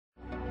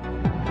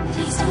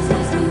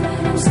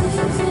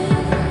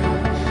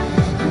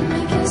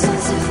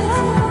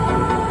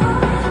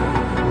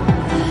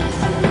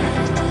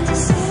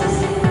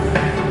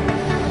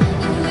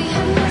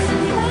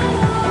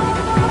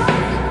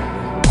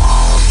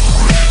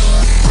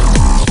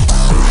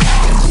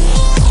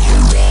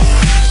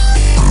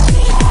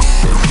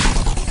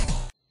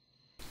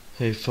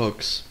Hey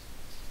Fox,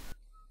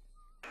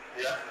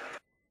 Yeah,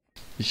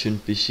 you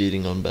shouldn't be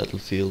cheating on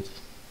Battlefield.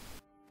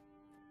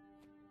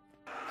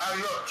 I'm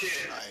not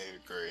kidding. I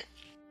agree.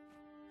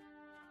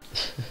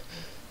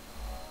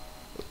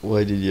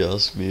 Why did you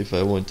ask me if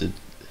I wanted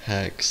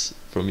hacks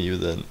from you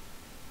then?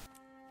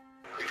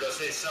 Because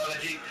they sell the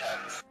heat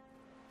packs.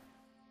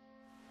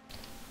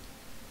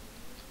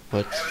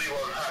 What?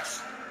 Everyone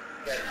hacks.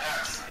 Get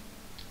hacks.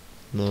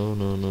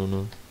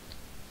 No.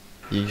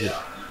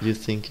 Yeah. You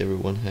think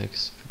everyone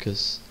hacks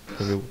because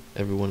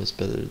everyone is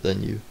better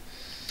than you.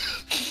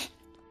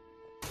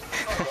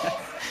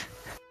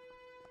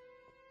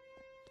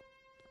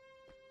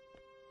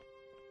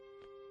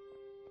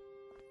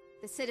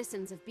 The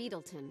citizens of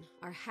Beetleton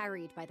are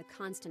harried by the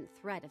constant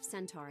threat of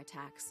centaur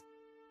attacks.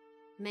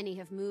 Many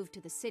have moved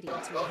to the city to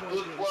avoid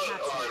being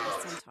captured by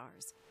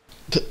centaurs.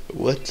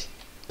 What?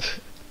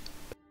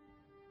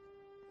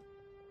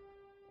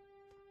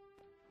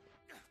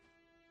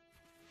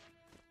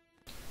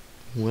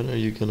 When are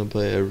you gonna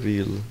buy a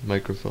real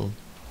microphone?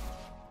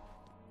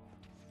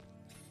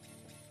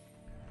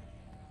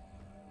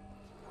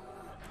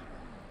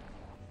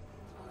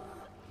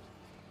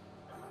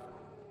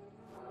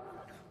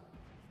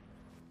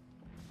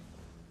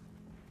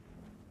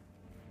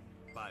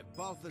 By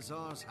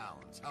Balthazar's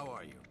hounds, how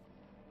are you?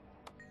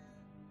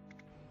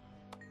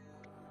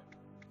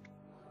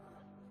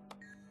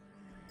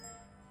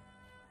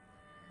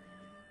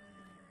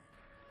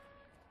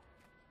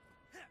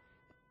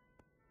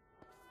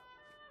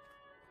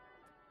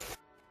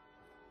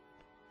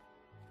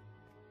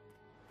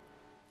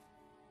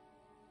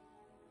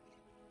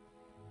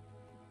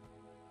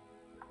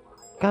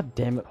 God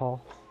damn it,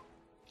 Paul.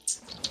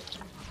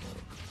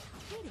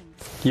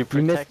 You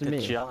protected me.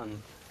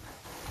 John.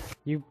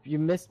 You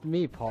missed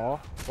me, Paul.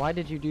 Why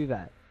did you do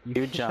that?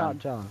 You shot John.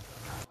 John.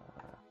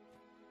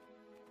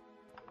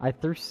 I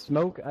threw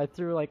smoke. I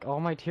threw like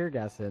all my tear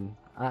gas in.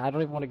 I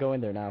don't even want to go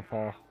in there now,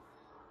 Paul.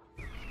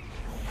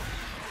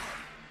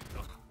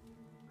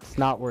 It's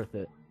not worth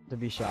it to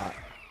be shot.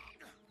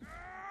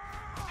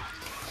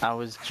 I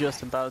was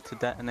just about to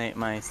detonate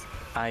my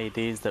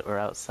IEDs that were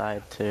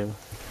outside too.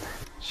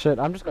 Shit,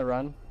 I'm just gonna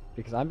run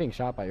because I'm being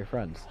shot by your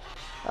friends.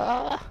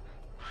 Ah!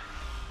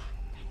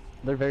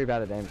 They're very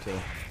bad at aim too.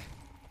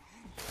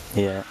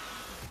 Yeah.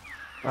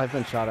 I've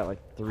been shot at like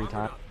 3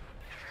 times.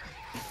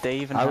 They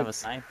even have a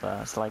sniper.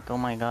 It's like, oh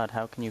my god,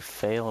 how can you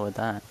fail with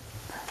that?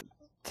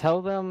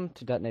 Tell them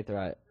to detonate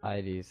their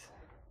IEDs.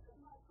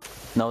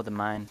 No, the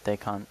mine. They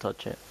can't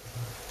touch it.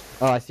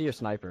 Oh, I see your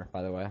sniper,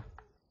 by the way.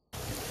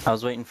 I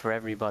was waiting for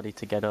everybody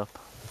to get up.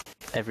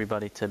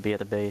 Everybody to be at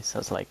the base. I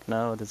was like,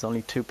 no, there's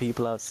only 2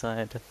 people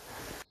outside.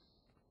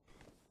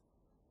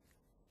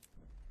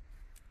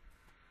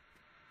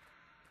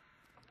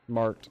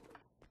 Marked.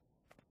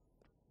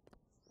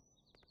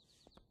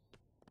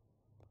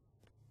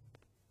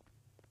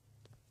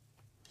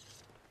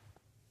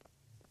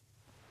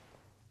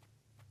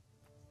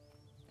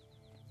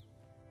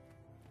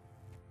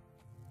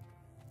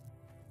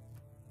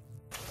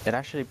 It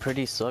actually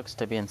pretty sucks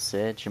to be in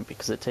Sage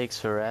because it takes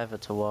forever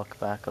to walk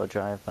back or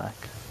drive back.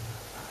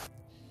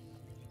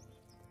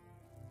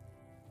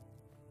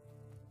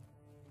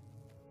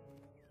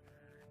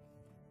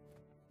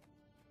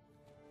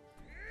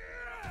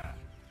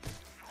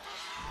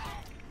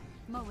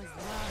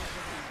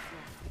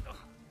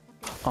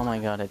 Oh my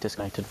god, I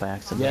disconnected by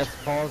accident. Yes,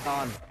 Paul's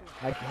on.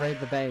 I can raid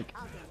the bank.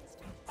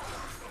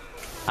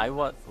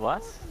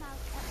 What?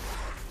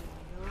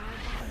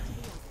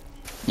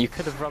 You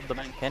could have robbed the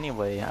bank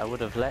anyway, I would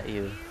have let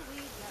you.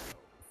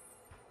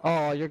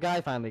 Oh, your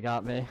guy finally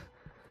got me.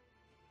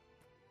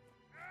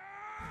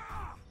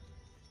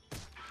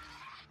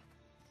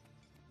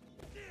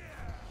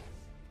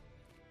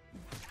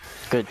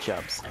 Good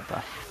job,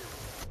 sniper.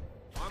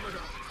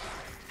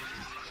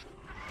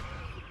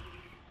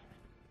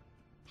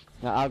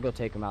 Now I'll go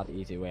take him out the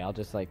easy way. I'll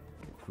just like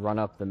run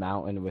up the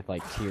mountain with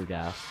like tear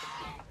gas.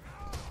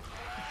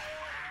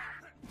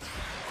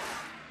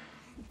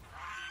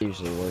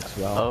 Usually works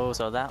well. Oh,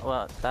 so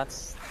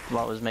that's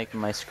what was making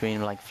my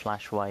screen like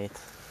flash white.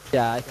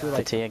 Yeah, I threw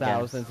like tear gas.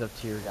 thousands of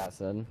tear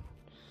gas in.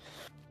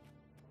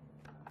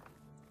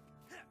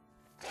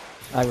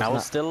 I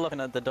was still looking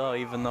at the door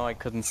even though I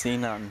couldn't see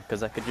none,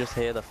 because I could just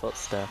hear the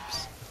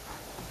footsteps.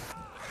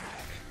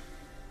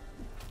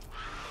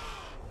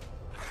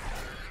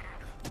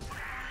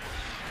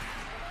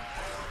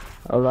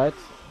 Alright.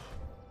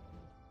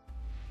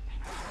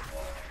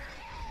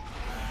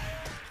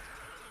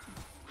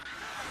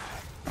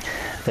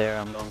 There,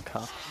 I'm going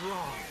cop.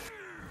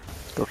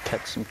 Go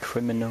catch some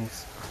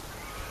criminals.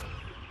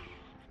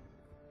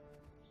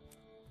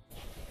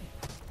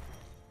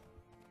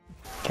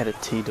 Get a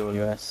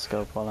TWS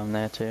scope while I'm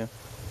there too.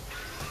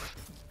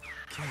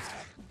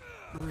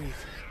 Breathe.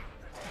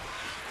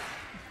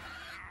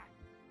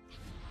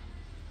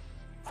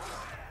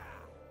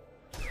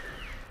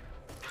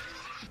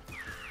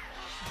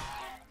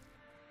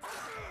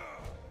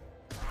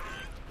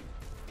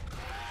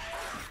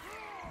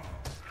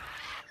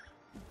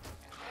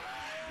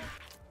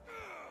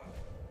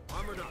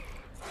 Armored up.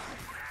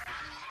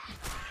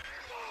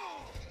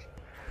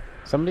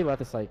 Somebody left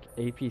this like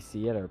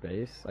APC at our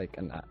base, like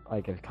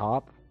a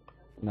cop,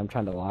 and I'm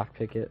trying to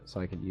lockpick it so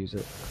I could use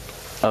it.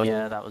 Oh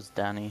yeah, that was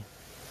Danny.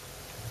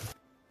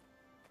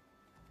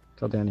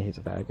 Tell Danny he's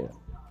a faggot.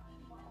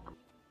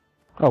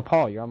 Oh,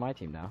 Paul, you're on my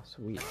team now.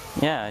 Sweet.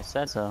 Yeah, I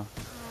said so.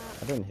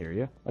 I didn't hear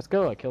you. Let's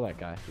go kill that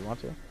guy. You want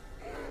to?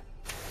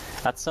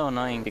 That's so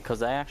annoying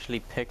because I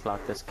actually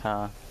picklocked this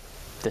car.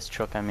 This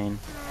truck, I mean.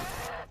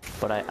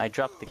 But I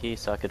dropped the key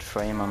so I could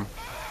frame him.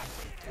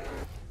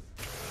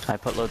 I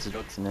put loads of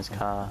drugs in his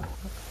car.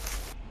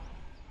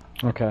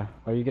 Okay.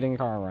 Are you getting a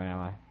car right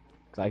now?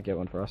 Cause I get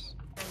one for us.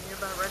 And you're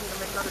about ready to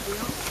make another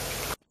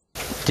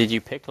deal? Did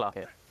you picklock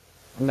it?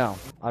 No,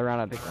 I ran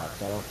out of big lock,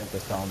 so I don't think they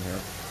sell them here.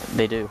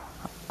 They do.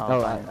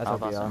 Oh, I I'll thought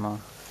buy they some are. more.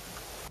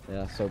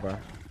 Yeah, sober.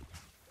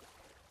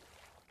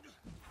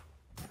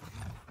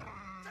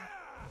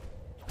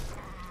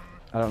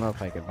 I don't know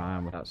if I could buy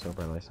them without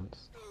sober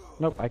license.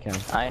 Nope, I can.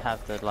 I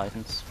have the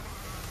license.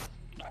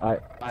 I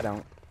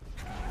don't.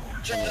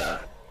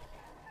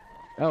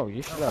 Oh,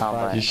 you should have. I'll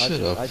buy it. You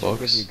should have, I should give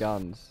Fox. you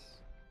guns.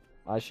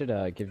 I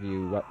should give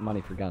you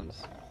money for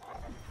guns.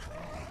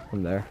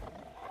 From there.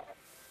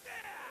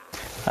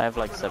 I have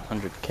like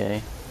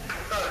 700k.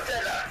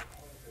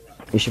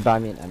 You should buy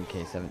me an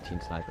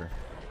MK-17 sniper,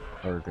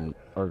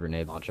 or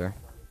grenade launcher.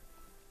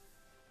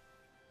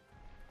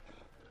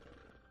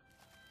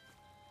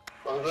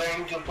 I'm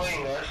going to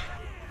play this.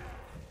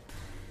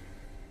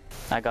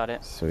 I got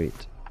it. Sweet.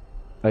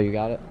 Oh, you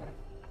got it?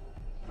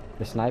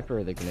 The sniper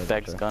or the grenade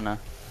Beg's launcher? gonna.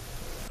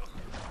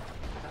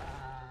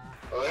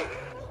 Alright?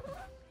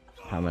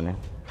 How many?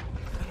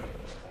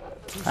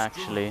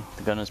 Actually,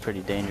 the gun is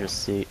pretty dangerous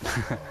seat.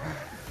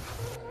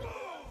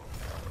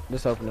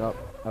 Just open it up.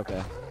 Okay.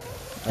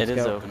 It Let's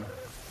is go. open.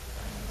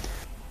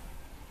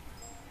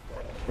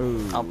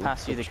 Ooh, I'll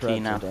pass you the key treads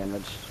are now.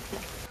 damaged.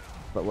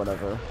 But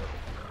whatever.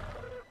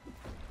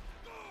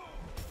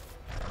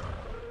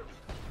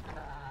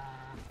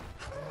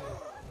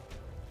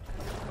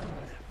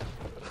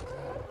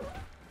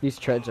 These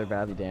treads are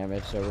badly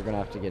damaged, so we're gonna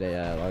have to get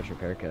a large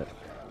repair kit.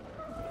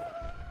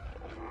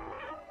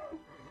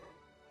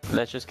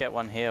 Let's just get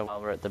one here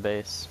while we're at the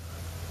base.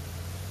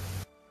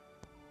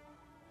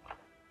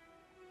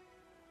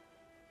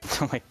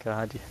 Oh my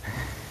god.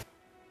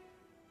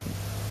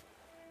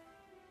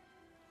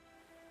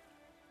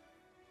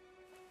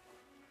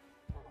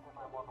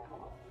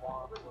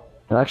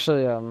 And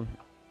actually,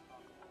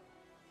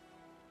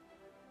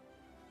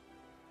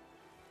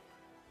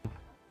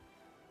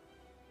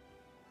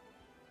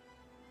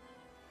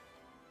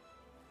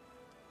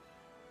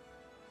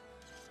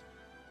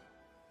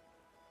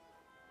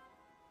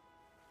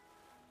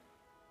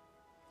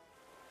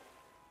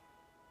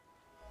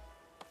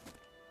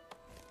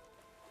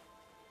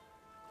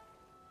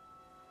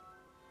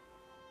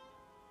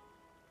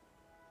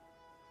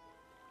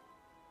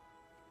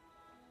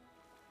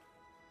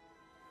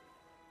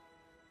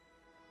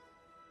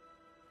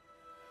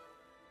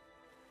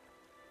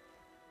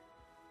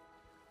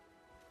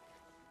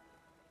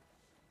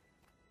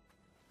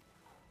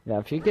 yeah,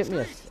 if you get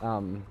me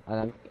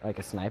like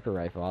a sniper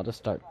rifle, I'll just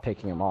start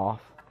picking them off.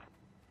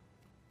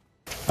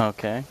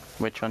 Okay,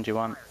 which one do you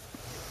want?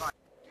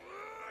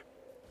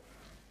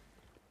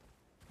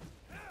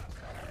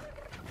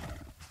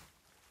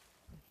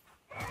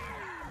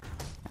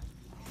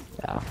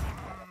 Yeah.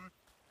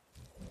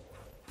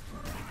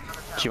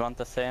 Do you want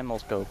the thermal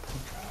scope?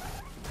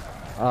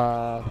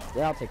 Yeah,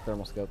 I'll take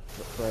thermal scope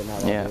for right now.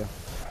 that'll Yeah. do.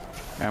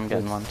 I'm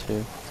getting It's- one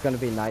too. It's gonna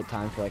be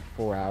nighttime for like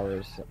 4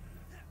 hours.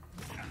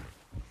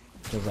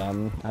 Cause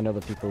I know the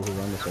people who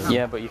run the server.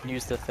 Yeah, but you can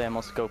use the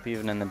thermal scope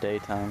even in the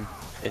daytime.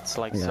 It's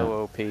like Yeah.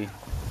 so OP.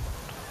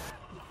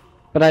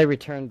 But I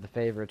returned the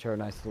favor to our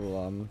nice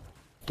little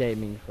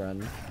gaming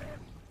friend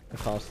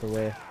across the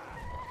way.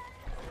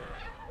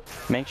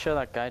 Make sure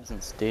that guy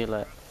doesn't steal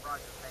it.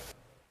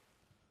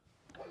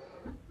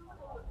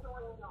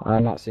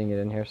 I'm not seeing it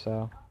in here,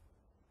 so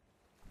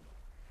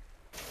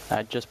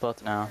I just bought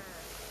it now.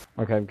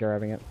 okay, I'm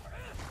grabbing it.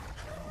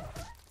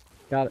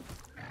 Got it.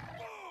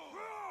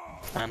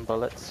 And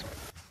bullets.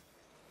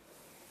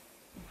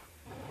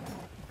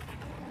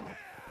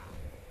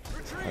 Oh,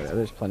 yeah,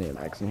 there's plenty of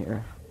mags in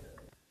here.